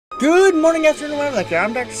Good morning, afternoon, whatever. Like,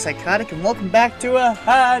 I'm Dr.Psychotic, and welcome back to a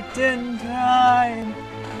Hat in Time.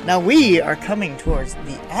 Now, we are coming towards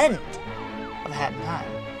the end of Hat in Time.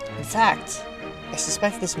 In fact, I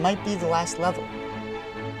suspect this might be the last level,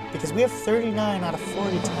 because we have 39 out of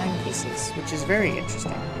 40 timepieces, which is very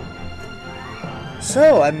interesting.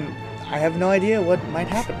 So, I have no idea what might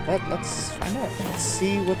happen, but let's find out. Let's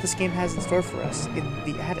see what this game has in store for us in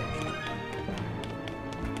the attic.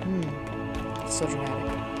 It's so dramatic.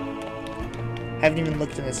 I haven't even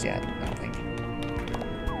looked at this yet, I don't think.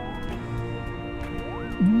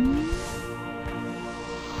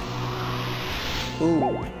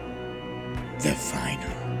 Ooh. The final.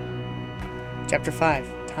 Chapter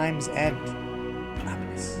 5. Time's End.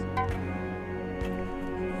 Ominous.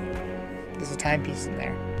 There's a timepiece in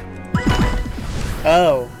there.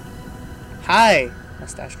 Oh. Hi,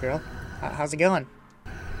 mustache girl. How's it going?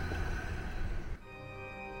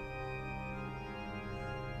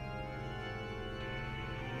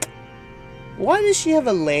 Why does she have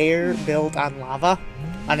a lair built on lava?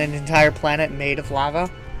 On an entire planet made of lava?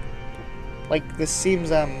 Like, this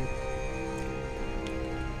seems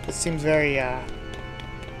very,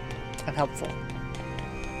 unhelpful.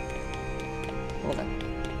 Well then.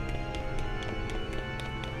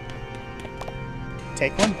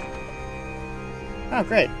 Take one. Oh,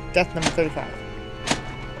 great. Death number 35.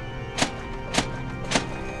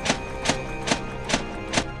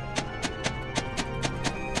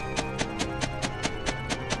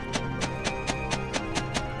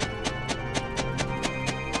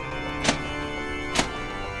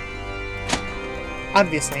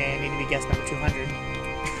 Obviously, I need to be guest number 200.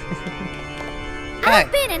 I've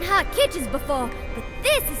been in hot kitchens before, but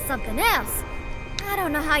this is something else. I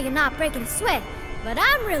don't know how you're not breaking a sweat, but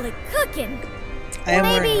I'm really cooking.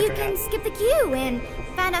 Maybe you can skip the queue and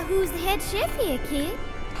find out who's the head chef here, kid.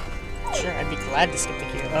 Sure, I'd be glad to skip the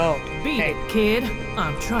queue. Oh, beat it, kid.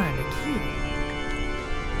 I'm trying to queue.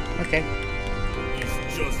 Okay. It's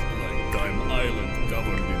just like Time Island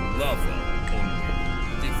covered in lava.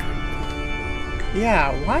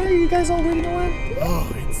 Yeah, why are you guys all waiting around? Oh,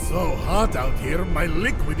 it's so hot out here, my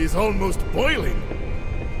liquid is almost boiling.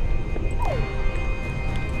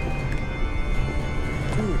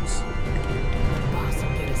 Dudes. Boss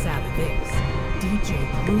will get us out of this. DJ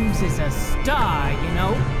Grooves is a star, you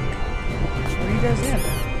know? What are you guys in?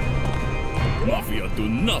 Mafia do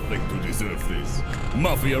nothing to deserve this.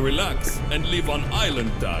 Mafia relax and live on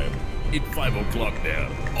island time. It's 5 o'clock there,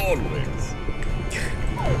 always.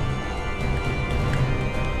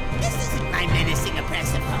 My menacing,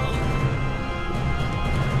 oppressive home.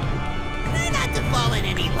 Try not to fall in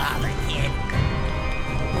any lava, kid.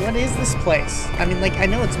 What is this place? I mean, like, I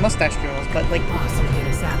know it's Mustache Girls, but, like... Boss will get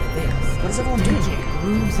us out of this. What does everyone do? DJ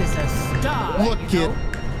Grooves is a star, Look, kid,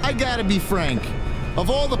 I gotta be frank. Of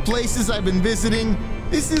all the places I've been visiting,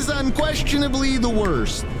 this is unquestionably the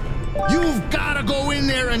worst. You've gotta go in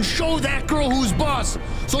there and show that girl who's boss,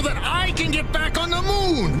 so that I can get back on the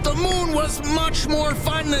moon. The moon was much more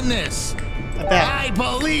fun than this. I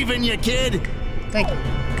believe in you, kid. Thank you.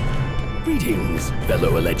 Greetings,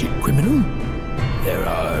 fellow alleged criminal. There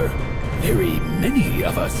are very many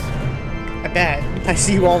of us. I bet. I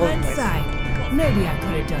see you all over the place. Hindsight. Maybe I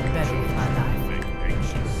could have done better with my life.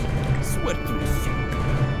 Sweat through soup.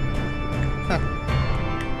 Huh.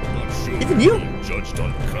 Not sure Even you? Judged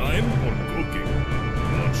on crime or cooking.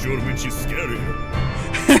 Not sure which is scarier.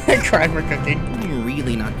 Crime or cooking? I'm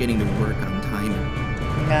really not getting to work on time.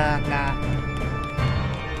 Nah.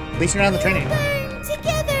 At least you're not on the train anymore. Burn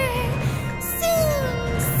together soon.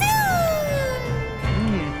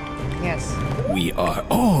 Yes. We are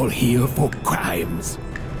all here for crimes.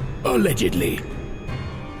 Allegedly.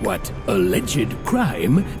 What alleged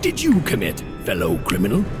crime did you commit, fellow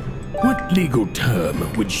criminal? What legal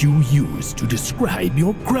term would you use to describe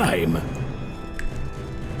your crime?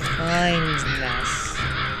 Kindness.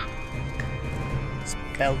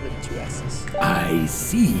 Spelled with 2 S's. I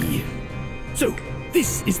see. So,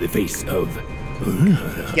 this is the face of...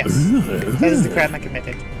 Yes. That is the crime I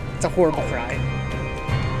committed. It's a horrible crime.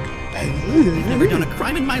 I've never done a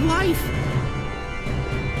crime in my life.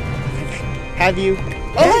 Have you?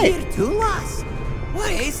 Oh, You're hey! here too, Lost.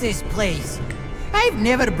 What is this place? I've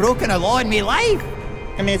never broken a law in my life.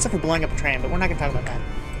 I mean, except for blowing up a train, but we're not gonna talk about that.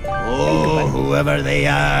 Oh, whoever they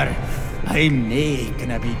are, I'm not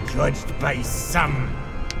gonna be judged by some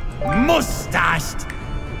mustached,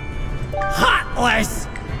 heartless,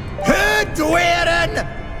 hood-wearing,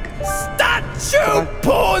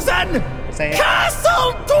 statue-posing,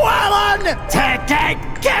 castle-dwelling,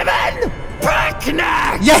 ticket-giving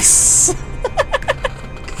picnic! Yes!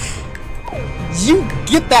 You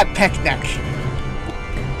get that peck neck.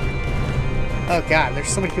 Oh god, there's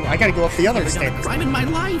so many people. I gotta go up the other Never done a stairs. crime in my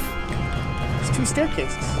life. There's 2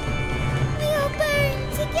 staircases. We all burn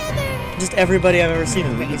together. Just everybody I've ever seen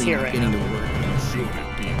is Really here not right getting now. to work.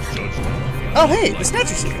 Oh hey, the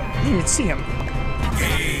Snatcher Suit. I didn't even see him.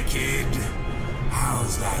 Hey, kid.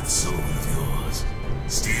 How's that soul of yours?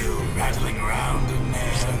 Still rattling around in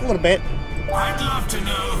there? A little bit. I'd love to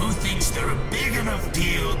know who thinks they're a big enough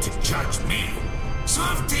deal to judge me. So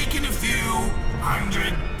I've taken a few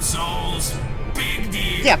 100 souls. Big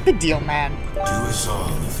deal. Yeah, big deal, man. Do us all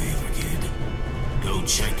a favor, kid. Go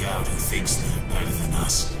check out who thinks they're better than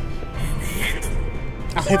us and hit them.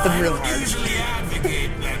 I'll hit them real I don't hard. usually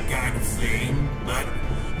advocate that kind of thing, but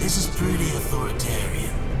this is pretty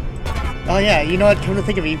authoritarian. Oh yeah, you know what? Come to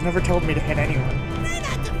think of it, you've never told me to hit anyone. Try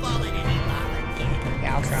not to fall in any lava, kid.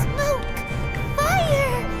 Yeah, I'll try. Smoke,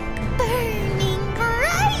 fire, burning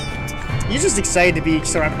bright. You're just excited to be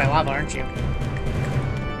surrounded by lava, aren't you?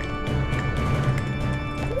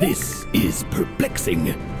 This is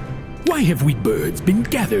perplexing. Why have we birds been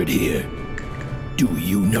gathered here? Do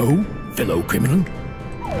you know, fellow criminal?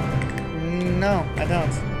 No, I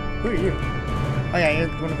don't. Who are you? Oh yeah, you're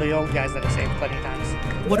one of the old guys that I saved plenty of times.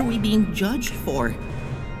 What are we being judged for?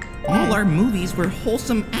 All our movies were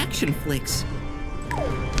wholesome action flicks.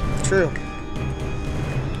 True.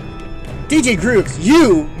 DJ Grooves,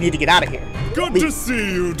 you need to get out of here. Good Leave. to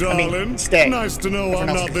see you, darling. stay. Nice to know I'm Everyone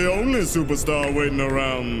else not the only superstar waiting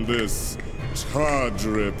around this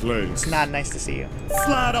tawdry place. It's not nice to see you.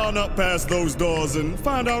 Slide on up past those doors and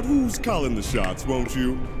find out who's calling the shots, won't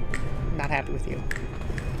you? Not happy with you.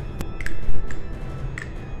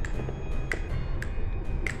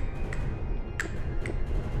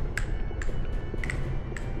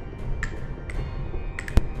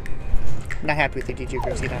 Not happy with you, DJ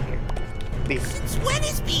Grooves. Get out of here. Leave. Since when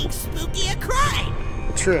is being spooky a crime?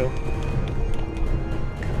 True.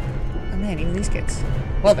 Oh man, even these kids.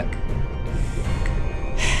 Well then.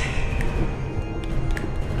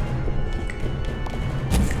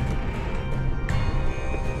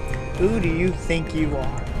 Who do you think you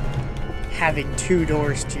are? Having 2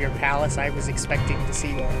 doors to your palace, I was expecting to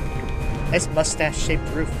see one. Nice mustache-shaped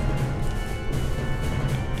roof.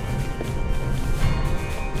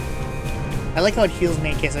 I like how it heals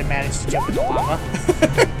me in case I manage to jump into lava.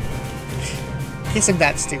 In case I'm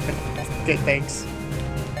that stupid. Good, thanks.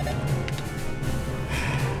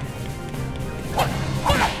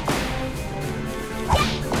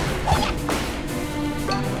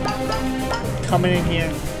 Coming in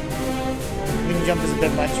here. Even jump is a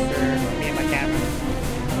bit much for me and my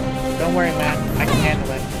camera. Don't worry, man. I can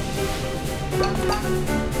handle it.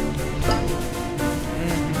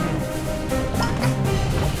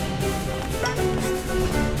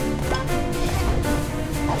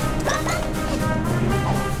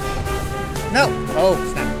 No! Oh,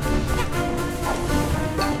 snap.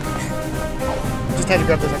 Just had to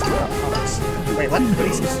grab those extra comics. Wait, what? What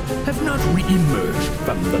is this? Have not re-emerged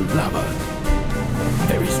from the lava.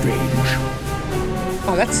 Very strange.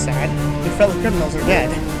 Oh, that's sad. Your fellow criminals are dead.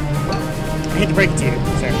 I hate to break it to you,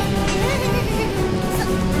 sir.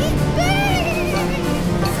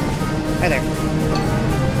 Hi there.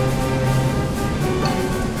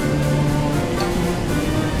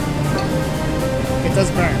 It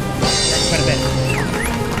does burn. Quite a bit.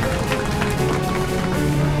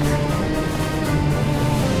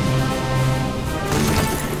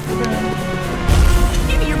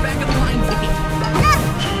 Give me your back of the line ticket.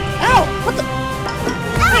 Ow! What the?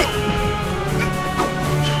 Hey!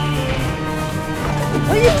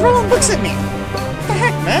 Why are you throwing books at me? What the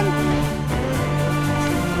heck, man?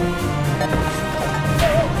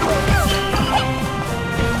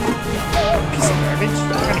 Piece of garbage.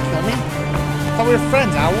 You're trying to kill me? I thought we were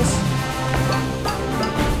friends, Owls.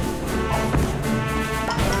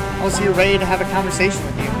 I was here ready to have a conversation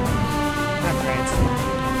with you. I'm great.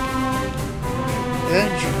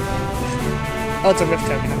 Oh, it's a rift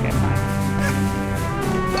token. Okay, fine.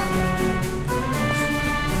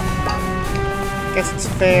 Guess it's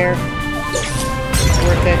fair. It's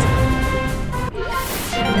worth it.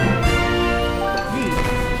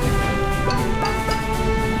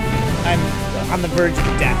 I'm on the verge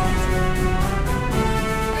of death.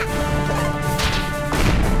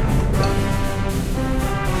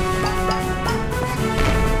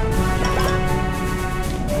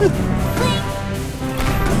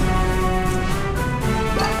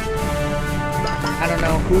 I don't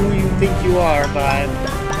know who you think you are, but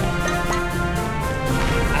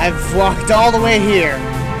I've walked all the way here.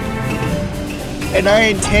 And I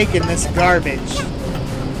ain't taking this garbage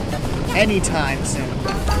anytime soon.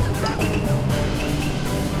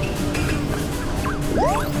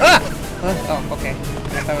 Ah! Oh, okay.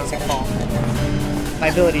 I thought it was a fall. My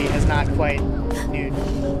ability is not quite nude.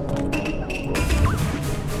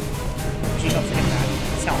 Actually, don't forget that.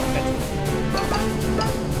 It's not worth it.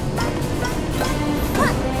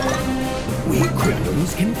 We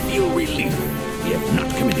criminals can feel relief. We have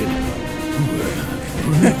not committed.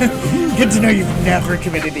 Good to know you've never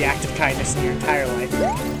committed the act of kindness in your entire life.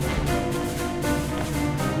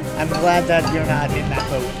 I'm glad that you're not in that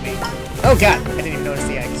boat with me. Oh god, I didn't even notice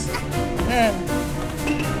the eggs.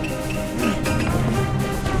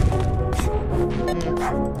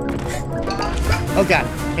 Oh god,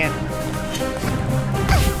 can't.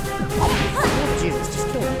 Oh, Jesus, just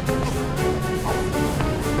kill him.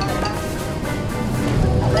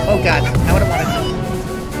 Oh god, now I don't want to.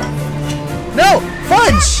 No!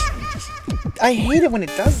 Fudge! I hate it when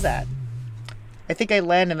it does that. I think I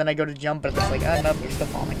land and then I go to jump, but it's like, oh no, you're still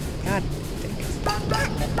falling. God dang it.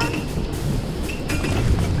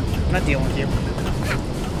 I'm not dealing with you.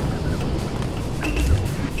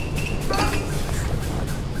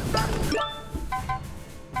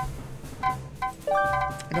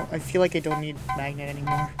 I feel like I don't need magnet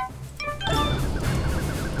anymore. I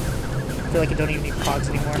feel like I don't even need cogs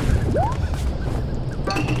anymore.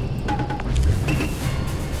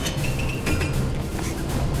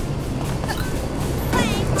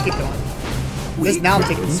 Let's keep going. This now I'm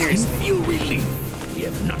taking it seriously. Feel relief. We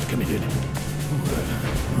have not committed.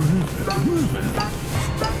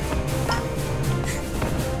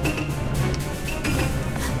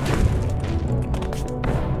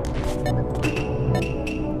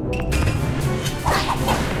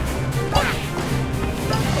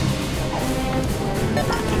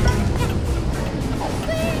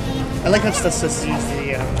 I like how it's just use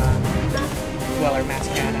the Dweller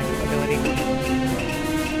Mascan ability.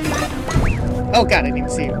 Oh god, I didn't even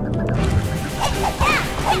see you.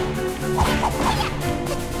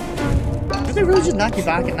 Did they really just knock you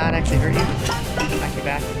back and not actually hurt you? Knock you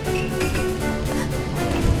back.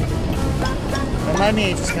 Don't mind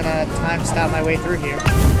me, just gonna time stop my way through here.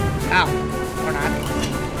 Ow. Or not.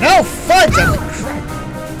 No! Fudge! I'm like, crap.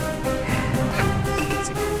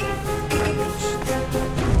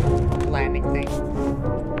 Landing thing.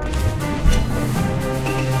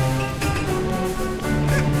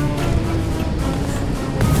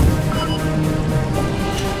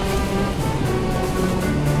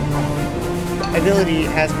 Ability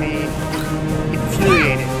has me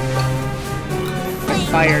infuriated with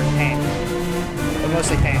fire and pain. But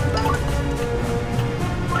mostly pain.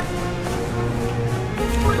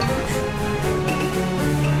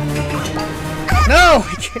 No!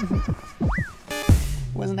 I couldn't.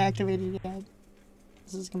 Wasn't activated yet.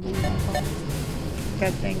 This is completely my fault.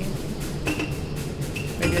 God dang it.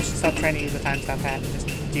 Maybe I should stop trying to use the time stop hat and just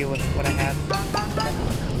deal with what I have.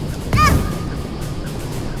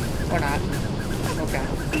 Or not. Okay.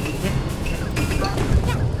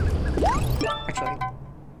 Actually.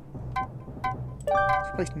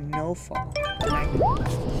 This place no fall.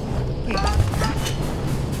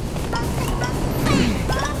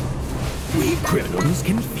 We criminals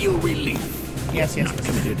can feel relief. Yes, yes. Not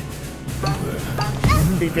committed.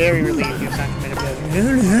 Be very relieved you've not committed that.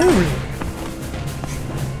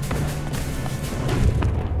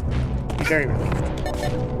 Be very relieved.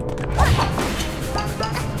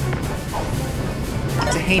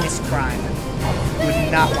 It's a heinous crime. You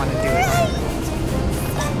would not want to do it.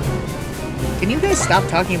 Can you guys stop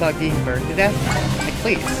talking about being burned to death? Like,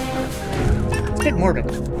 please. It's a bit morbid,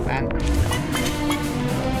 man.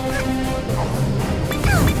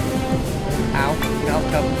 Ow. No,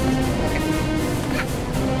 no. Okay.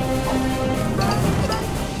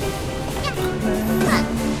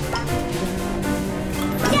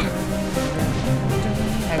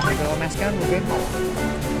 I'm gonna go mask down, we're good.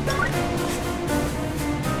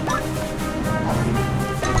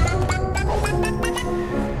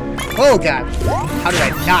 Oh god! How did I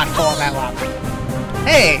not fall in that lava?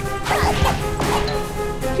 Hey!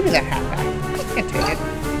 Give me that hat back. I can't take it.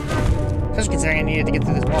 Especially considering I needed to get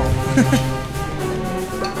through this wall.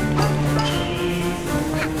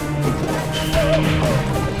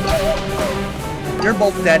 You're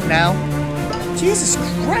both dead now. Jesus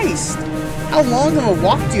Christ! How long of a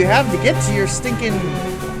walk do you have to get to your stinking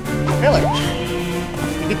pillar?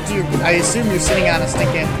 You get to your... I assume you're sitting on a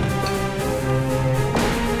stinking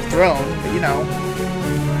throne, but you know.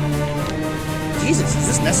 Jesus, is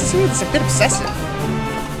this necessary? It's a bit obsessive. I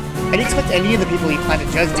didn't expect any of the people you plan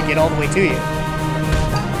to judge to get all the way to you.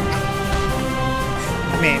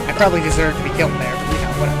 I mean, I probably deserve to be killed there, but you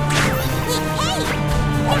know, whatever.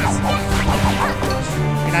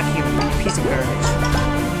 You're not human, you piece of garbage.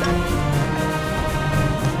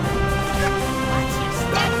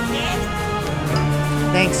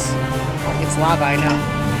 Thanks. It's lava, I know.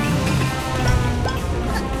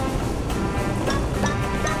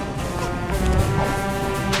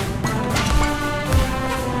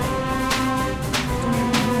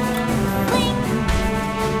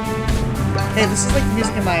 Hey, this is like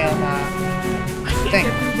music in my thing.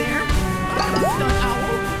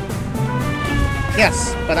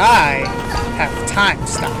 Yes, but I have time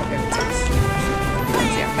stop abilities.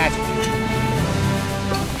 Yeah, magic.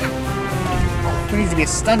 Who needs to be a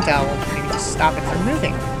stunt owl? You can just stop it from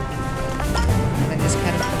moving. And then just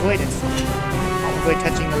kind of avoid it. Avoid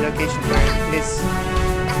touching the location where it is.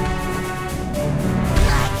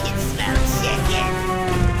 I can smell chicken.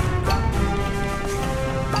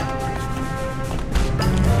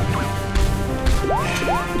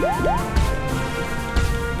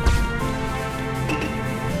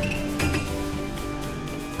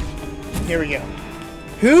 Here we go.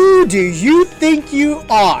 Who do you think you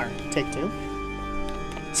are? Take two.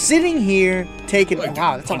 Sitting here, taking. I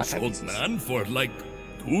Wow, that's a lot of punched time. old man for like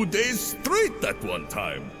 2 days straight that one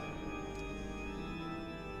time.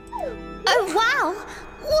 Oh, wow.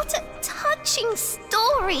 What a touching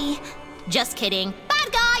story. Just kidding.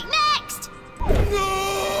 Bad guy, next!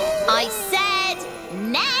 I said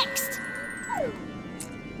next!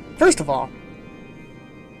 First of all,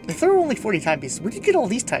 if there were only 40 timepieces, where'd you get all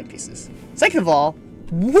these timepieces? Second of all,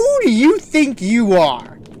 who do you think you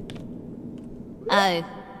are? Oh,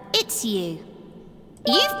 it's you.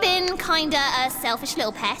 You've been kinda a selfish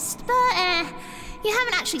little pest, but you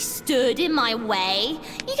haven't actually stood in my way.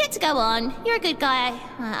 You get to go on. You're a good guy,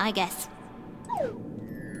 I guess.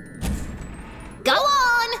 Go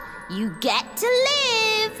on! You get to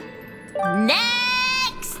live!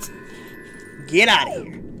 Next! Get out of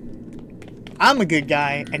here. I'm a good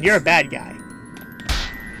guy, and you're a bad guy.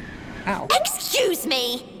 Ow. Excuse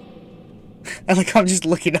me! I like how I'm just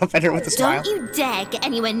looking up at her with a smile. Don't you dare get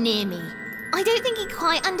anywhere near me. I don't think you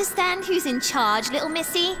quite understand who's in charge, little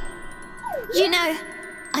missy. You know,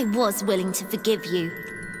 I was willing to forgive you.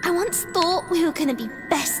 I once thought we were gonna be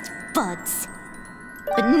best buds.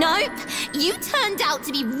 But nope, you turned out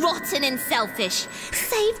to be rotten and selfish.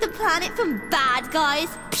 Save the planet from bad guys?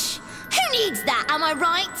 Psh, who needs that, am I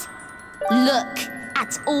right? Look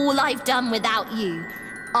at all I've done without you.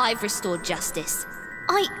 I've restored justice.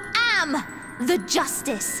 I am the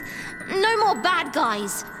justice. No more bad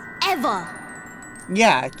guys. Ever.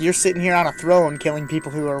 Yeah, you're sitting here on a throne killing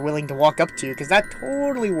people who are willing to walk up to you, because that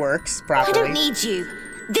totally works properly. I don't need you.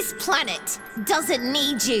 This planet doesn't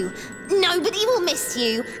need you. Nobody will miss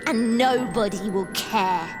you, and nobody will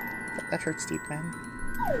care. That hurts deep, man.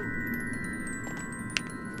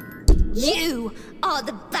 You are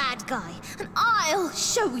the bad guy, and I'll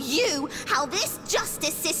show you how this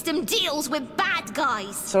justice system deals with bad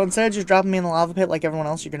guys. So instead of just dropping me in the lava pit like everyone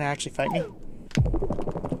else, you're gonna actually fight me?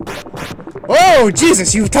 Oh,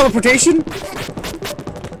 Jesus, you have teleportation?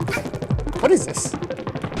 What is this?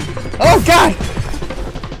 Oh, God!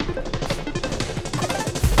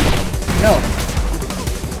 No.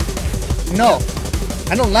 No.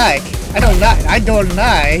 I don't like.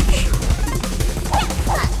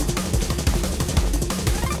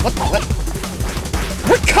 What the what?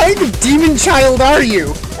 What kind of demon child are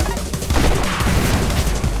you?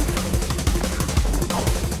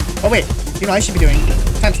 Oh wait, you know I should be doing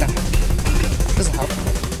time stop. This'll help.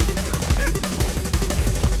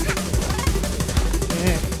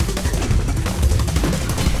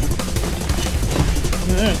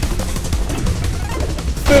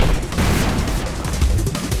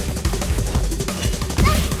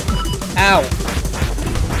 Ow.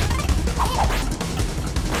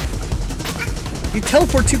 You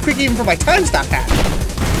teleport too quick even for my time stop hat.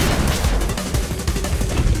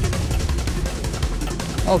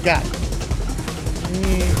 Oh god.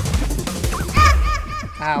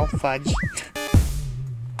 Ow, fudge.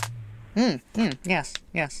 Yes.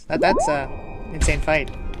 That's a insane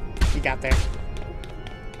fight you got there.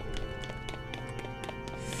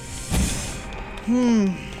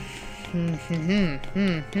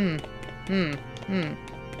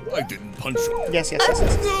 I didn't punch you. Yes. Oh, I can't see.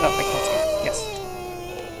 Yes.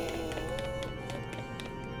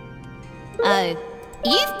 Oh,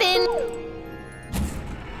 you've been...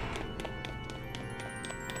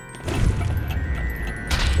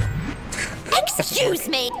 Excuse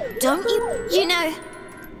me! Don't you know...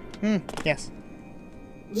 Yes.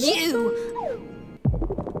 You...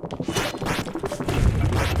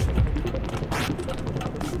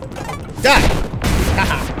 Die!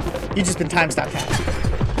 Haha. You just been time stopped hat.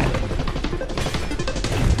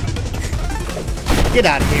 Get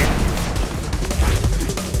out of here.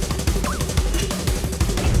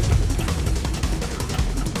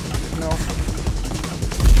 No.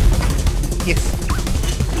 Yes.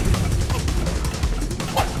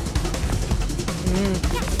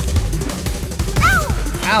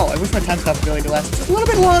 Ow, I wish my time stop ability would last just a little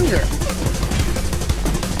bit longer.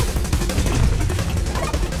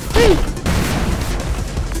 Woo.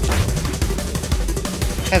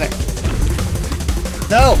 Hey there.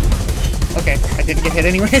 No! Okay, I didn't get hit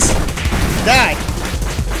anyways. Die!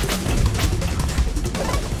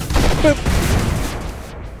 Boop.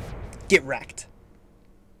 Get wrecked.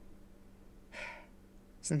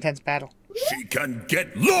 It's an intense battle. She can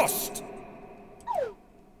get lost!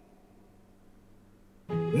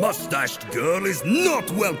 Mustached girl is not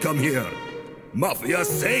welcome here. Mafia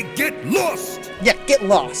say get lost! Yeah, get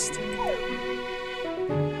lost.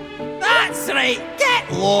 That's right,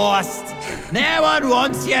 get lost. No one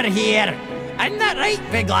wants you here. Isn't that right,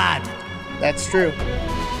 big lad? That's true.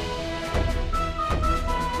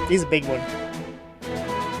 He's a big one.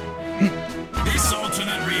 This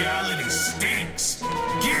alternate reality stinks.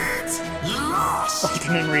 Get lost.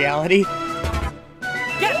 Alternate reality.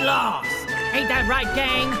 Get lost! Ain't that right,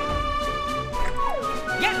 gang?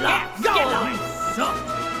 Get lost! Get lost!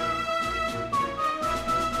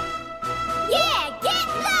 Yeah, get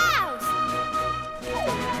lost!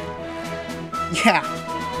 Yeah.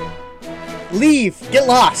 Leave. Get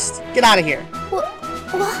lost. Get out of here. What?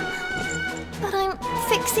 But I'm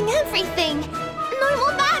fixing everything. No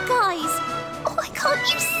more bad guys. Why can't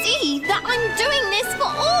you see that I'm doing this for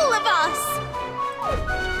all of us?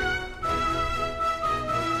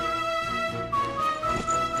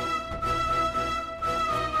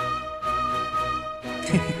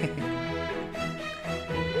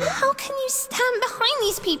 How can you stand behind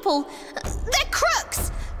these people? They're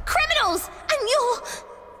crooks, criminals, and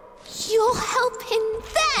you're helping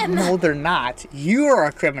them. No, they're not. You're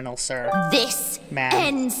a criminal, sir. This Man.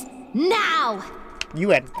 ends now.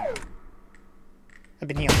 You end. I've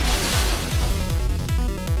been healed.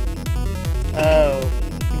 Oh,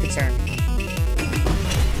 I'm concerned.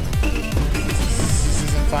 This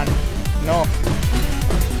isn't fun. No.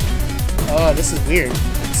 Oh, this is weird.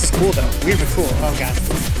 This is cool though. Weird but cool. Oh god.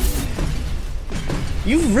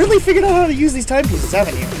 You've really figured out how to use these timepieces,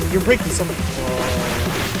 haven't you? You're breaking so much.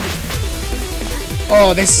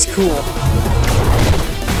 Oh, this is cool.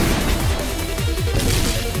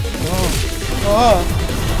 Oh.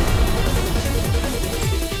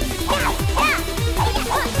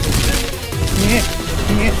 Yeah.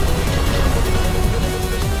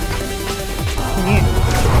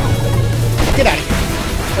 Get out of here.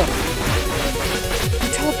 Oh. You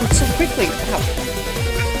teleport so quickly. Ow.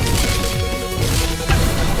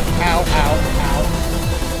 Ow, ow, ow.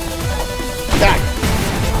 Die.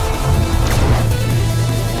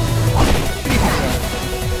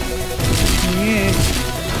 Yeah.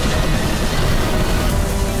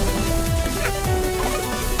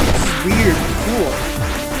 This is weird. Cool.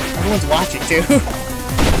 Everyone's watching too.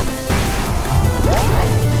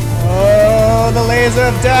 Oh, the laser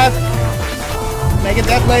of death. Mega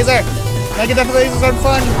death laser. Mega death lasers are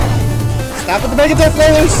fun. Stop with the mega death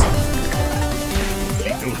lasers.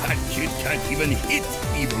 Little hat kid can't even hit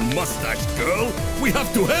evil mustache girl. We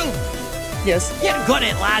have to help. Yes. You got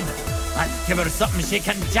it, lad. Let's give her something she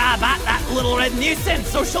can jab at, that little red nuisance,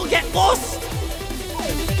 so she'll get lost.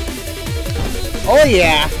 Oh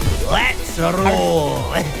yeah. Let's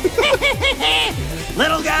roll.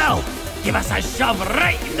 Little girl, give us a shove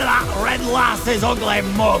right into that red lass's ugly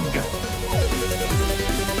mug.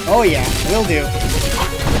 Oh yeah, will do.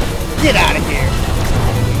 Get out of here.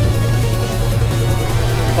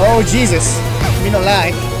 Oh Jesus. Me no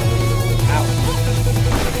lie. Ow.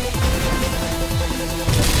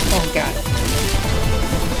 Oh god.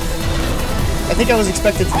 I think I was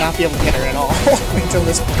expected to not be able to hit her at all until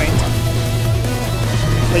this point.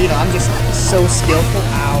 But you know, I'm just so skillful.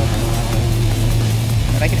 Ow.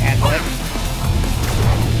 But I can handle it.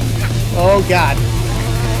 Oh god.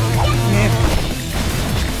 Yeah.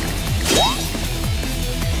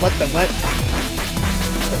 What the what?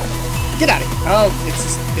 Get out of here. Oh,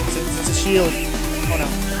 it's a shield. Oh no.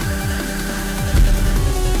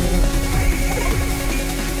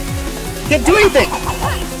 Can't do anything!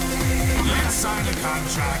 Let's sign a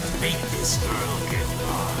contract, make this girl get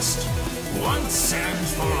lost. Once and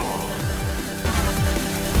for all.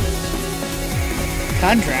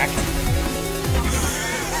 Contract?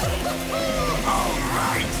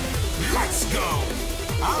 Alright, let's go.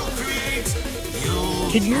 I'll create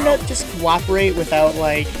you. Can you not just cooperate without,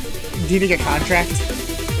 like, needing a contract?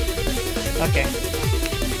 Okay.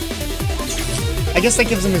 I guess that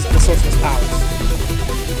gives him the source of his powers.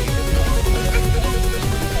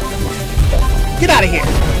 Get out of here!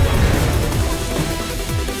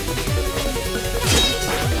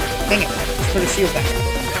 Dang it. put her shield back.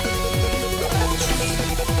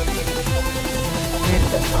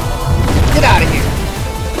 Get out of here!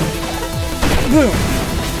 Boom!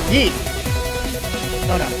 Yeet!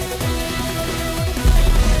 Oh no.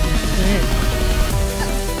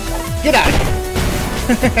 Get out of here!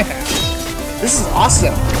 This is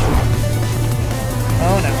awesome!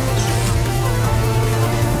 Oh no.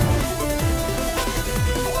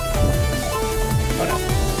 Oh no.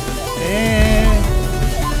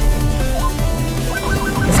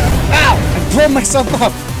 Ow! I blew myself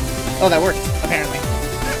up! Oh, that worked, apparently.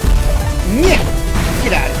 Yeah!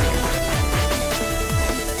 Get out of here.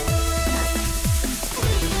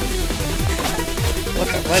 What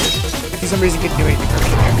the what? For some reason couldn't do anything for me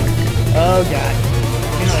there. Oh god.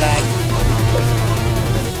 You know that.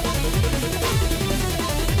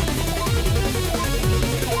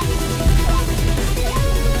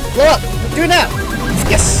 Blow up! Do it now!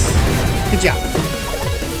 Yes! Good job.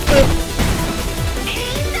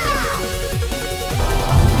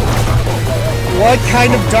 What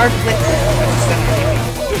kind of dark liquid?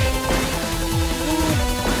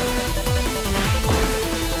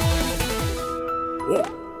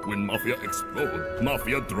 When Mafia explode,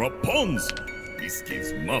 Mafia drop pawns. This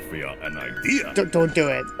gives Mafia an idea. Don't do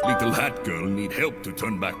it. Little Hat Girl need help to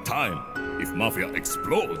turn back time. If Mafia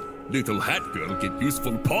explode, Little Hat Girl get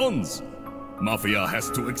useful pawns. Mafia has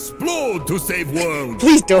to explode to save world.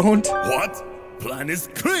 Please don't. What? Plan is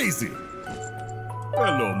crazy.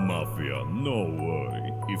 Hello, Mafia. No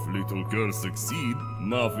worry. If Little Girl succeed,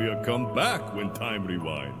 Mafia come back when time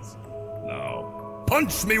rewinds. Now,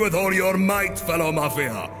 punch me with all your might, fellow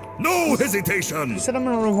Mafia. No hesitation. You said I'm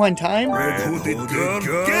gonna rewind time? Red-hooded girl,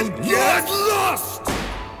 get lost!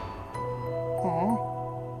 Aww.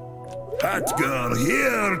 Hat Girl,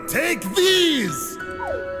 here, take these!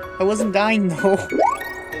 I wasn't dying though.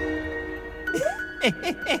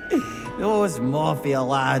 Those Mafia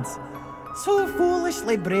lads. So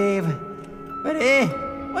foolishly brave. But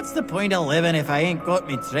what's the point of living if I ain't got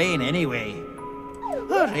me train anyway?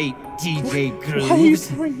 Alright, DJ Grooves.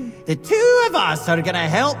 The two of us are gonna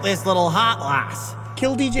help this little hat lass.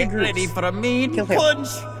 Kill DJ Grooves. Get ready for a mean Kill him. punch.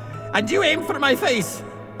 And you aim for my face.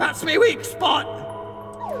 That's my weak spot.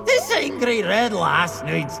 This angry red lass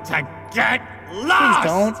needs to get lost.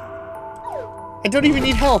 Please don't. I don't even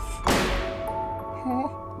need health.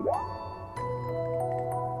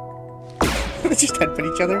 Let's just headbutt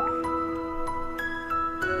each other.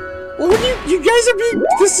 Well, what you guys are being.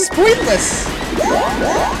 This is pointless.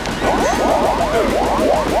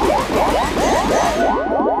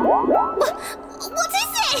 What is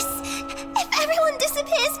this? If everyone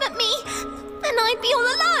disappears but me, then I'd be all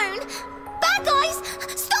alone. Bad guys,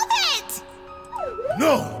 stop it!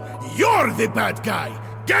 No, you're the bad guy.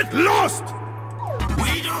 Get lost!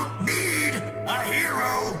 We don't need a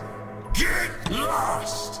hero. Get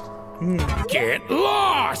lost. Get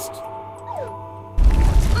lost!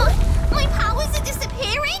 My powers are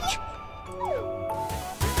disappearing?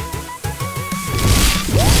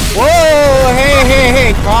 Whoa!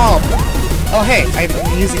 Hey, calm. Oh, hey,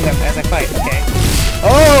 I'm using them as I fight. Okay.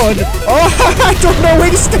 Oh, I don't know where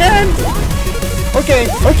to stand. Okay.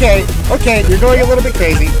 You're going a little bit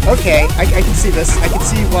crazy. Okay, I can see this. I can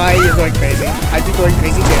see why you're going crazy. I'd be going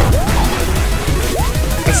crazy too.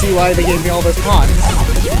 I see why they gave me all those pawns.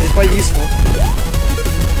 They're quite useful.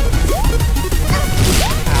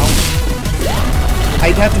 Ow.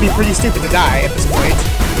 I'd have to be pretty stupid to die at this point.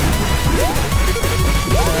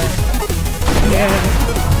 Yeah.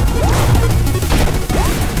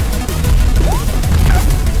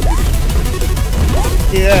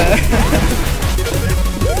 Yeah.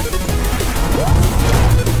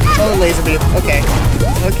 Oh, laser beam. Okay.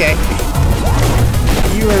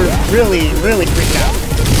 You are really freaked out.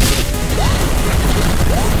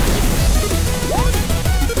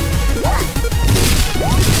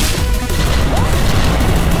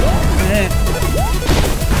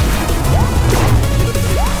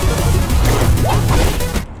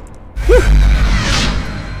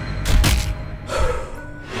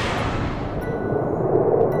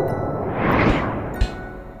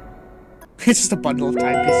 It's just a bundle of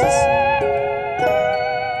timepieces.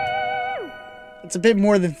 It's a bit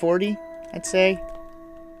more than 40, I'd say.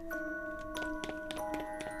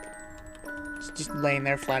 It's just laying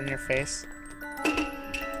there flat in your face.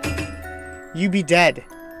 You be dead.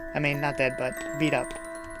 I mean, not dead, but beat up.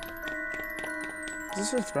 Is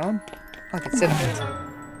this her throne? Oh, I can sit on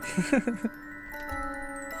it.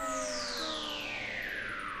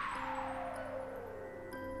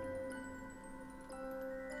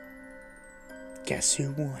 Guess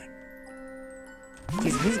who won?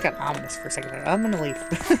 Jeez, music got ominous for a second there. I'm gonna leave.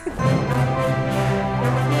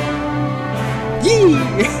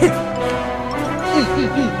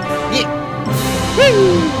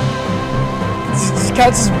 This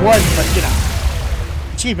counts as one, but you know.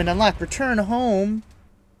 Achievement unlocked. Return home.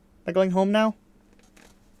 Am I going home now?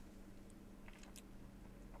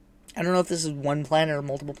 I don't know if this is one planet or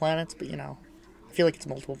multiple planets, but you know. I feel like it's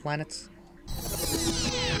multiple planets.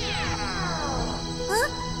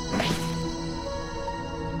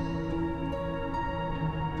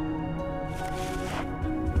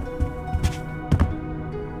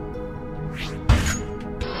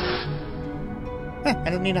 I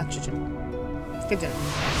don't need oxygen. Good to know.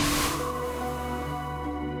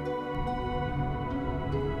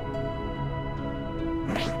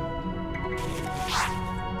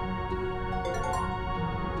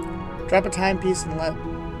 Drop a timepiece and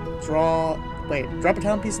drop a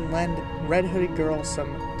timepiece and lend red hooded girl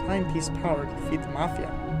some timepiece power to defeat the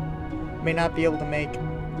mafia. May not be able to make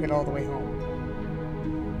it all the way home.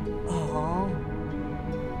 Aww.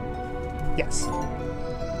 Yes.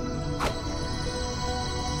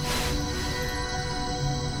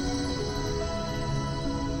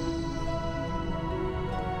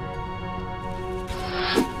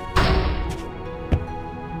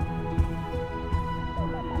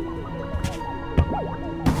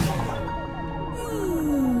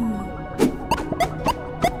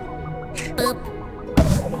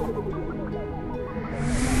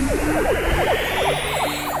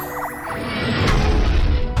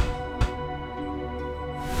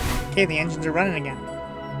 Okay, the engines are running again.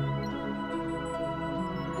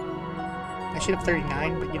 I should have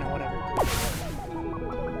 39, but you know, whatever.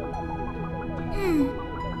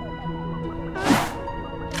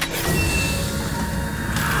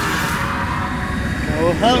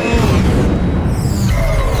 Go home!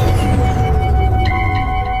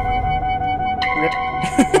 Rip.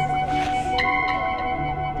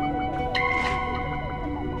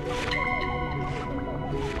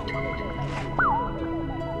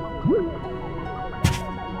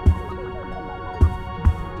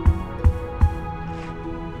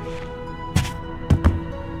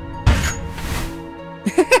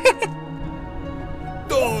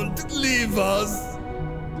 Don't leave us.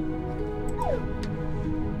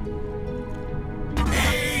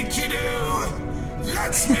 Hey, kiddo!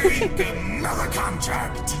 Let's make another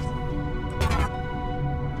contract!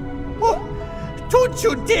 Oh, don't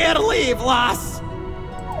you dare leave, lass!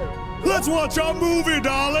 Let's watch our movie,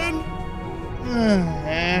 darling.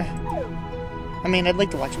 I mean, I'd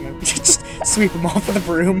like to watch a movie. Just sweep him off with a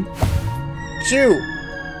broom. Shoo!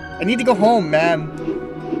 I need to go home, man.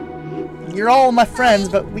 You're all my friends,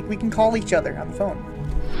 but we can call each other on the phone.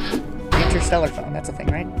 Interstellar phone, that's a thing,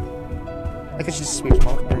 right? I could just sweep him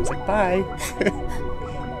off with a broom. It's like, bye.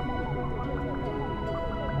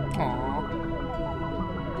 Aww.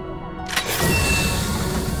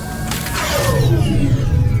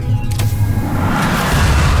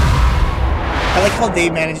 I like how they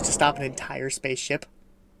managed to stop an entire spaceship.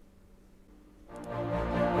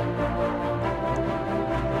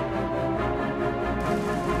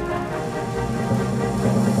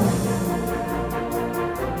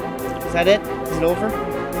 Is that it? Is it over?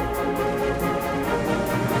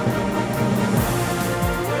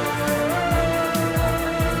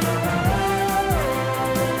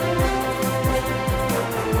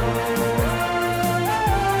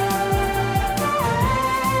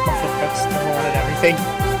 Footsteps, the horn and everything.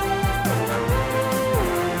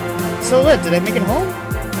 So what? Did I make it home? You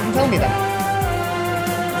can tell me that.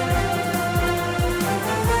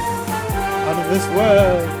 Out of this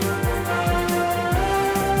world.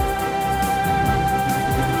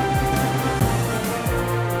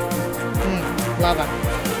 Lava.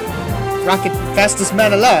 Rocket fastest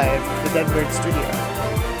man alive, the Deadbird Studio.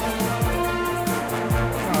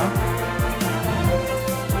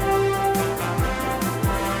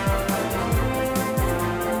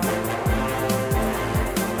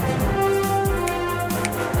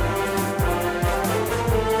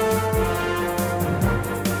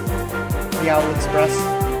 The Owl Express.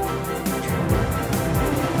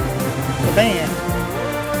 The band.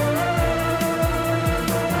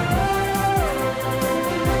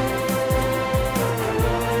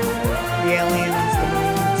 Aliens, the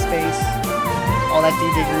moon, space, all that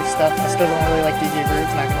DJ Groove stuff. I still don't really like DJ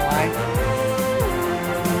Grooves, not gonna lie.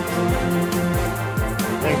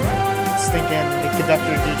 They're stinking the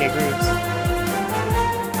conductor of DJ Grooves.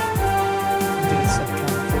 Do this stuff kind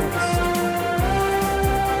of curious.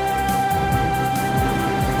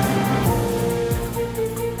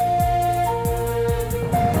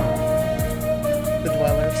 The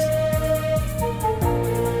Dwellers.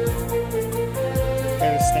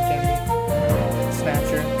 They're stinking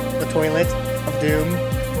Snatcher, the Toilet of Doom,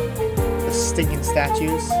 the those stinking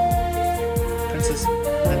statues. Princess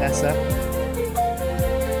Vanessa.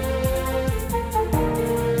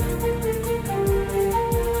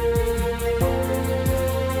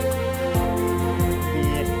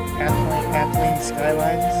 The Athlean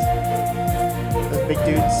skylines. Those big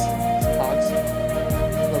dudes. Those hogs.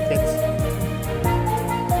 Little kids.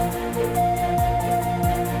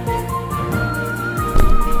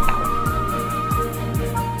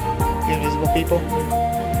 The invisible people.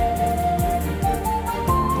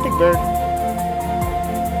 Big bird.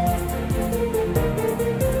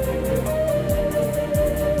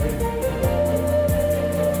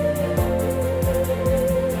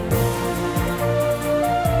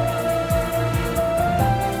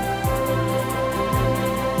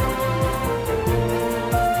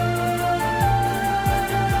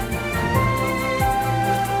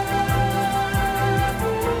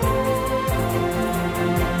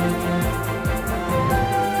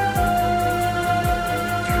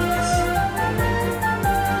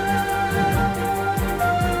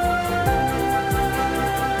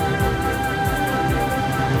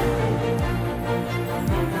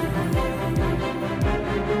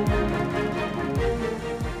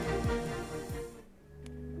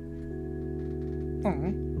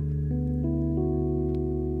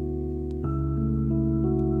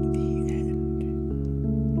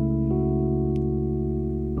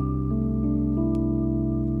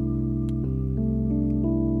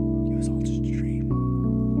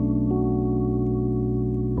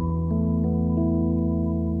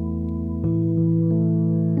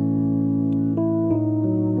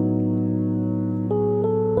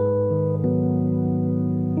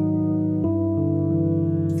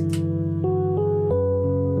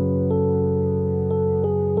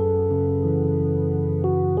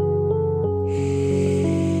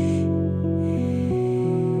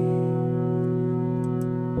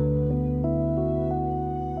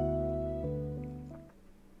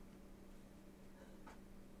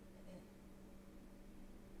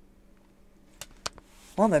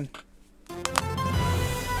 Well then.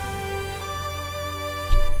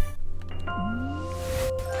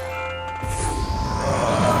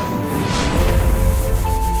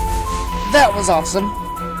 That was awesome.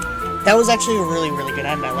 That was actually a really, really good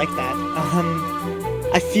end. I like that.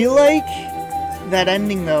 I feel like that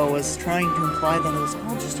ending, though, was trying to imply that it was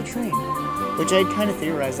all just a dream, which I'd kind of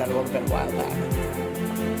theorized that a little bit a while back.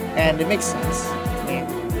 And it makes sense. I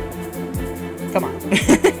mean, come on.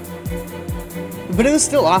 But it was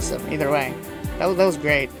still awesome, either way. That was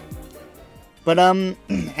great. But,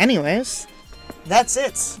 anyways, that's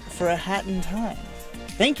it for A Hat in Time.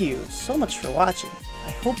 Thank you so much for watching.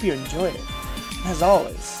 I hope you enjoyed it. As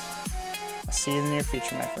always, I'll see you in the near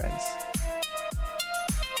future, my friends.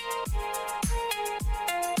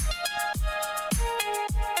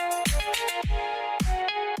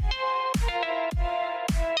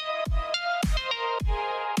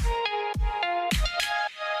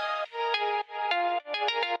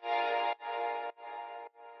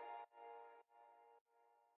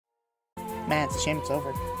 Man, it's a shame it's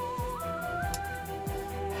over.